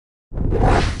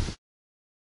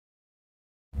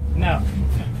Now,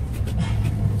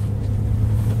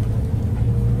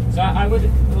 so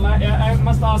I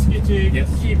must ask you to Yes.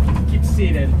 keep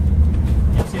seated.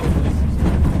 Keep seated, please.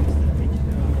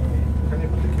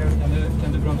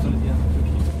 Kan du bromsa lite grann?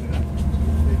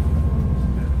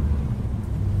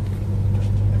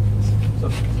 Så.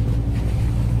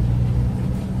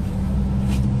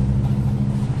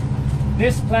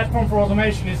 This platform for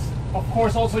automation is, of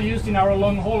course, also used in our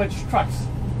long haulage trucks.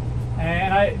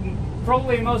 And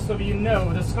probably most of you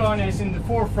know that Scania is in the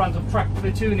forefront of truck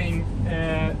platooning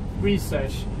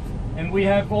research. And we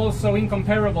have also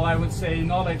incomparable, I would say,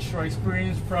 knowledge or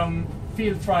experience from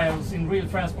field trials in real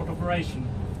transport operation.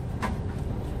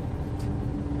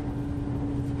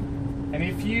 And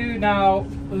if you now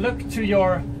look to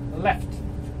your left,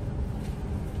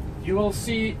 you will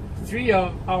see 3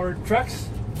 of our trucks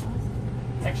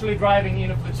actually driving in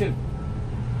a platoon,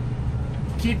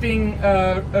 keeping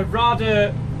a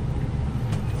rather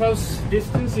close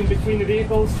distance in between the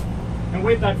vehicles, and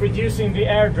with that reducing the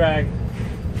air drag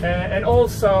and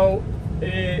also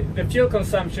the fuel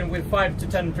consumption with 5 to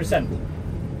 10%.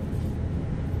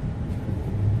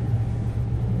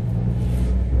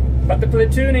 But the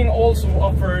platooning also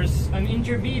offers an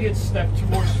intermediate step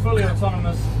towards fully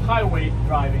autonomous highway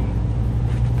driving.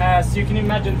 As you can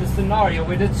imagine the scenario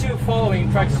where the 2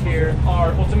 following trucks here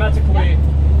are automatically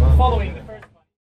following the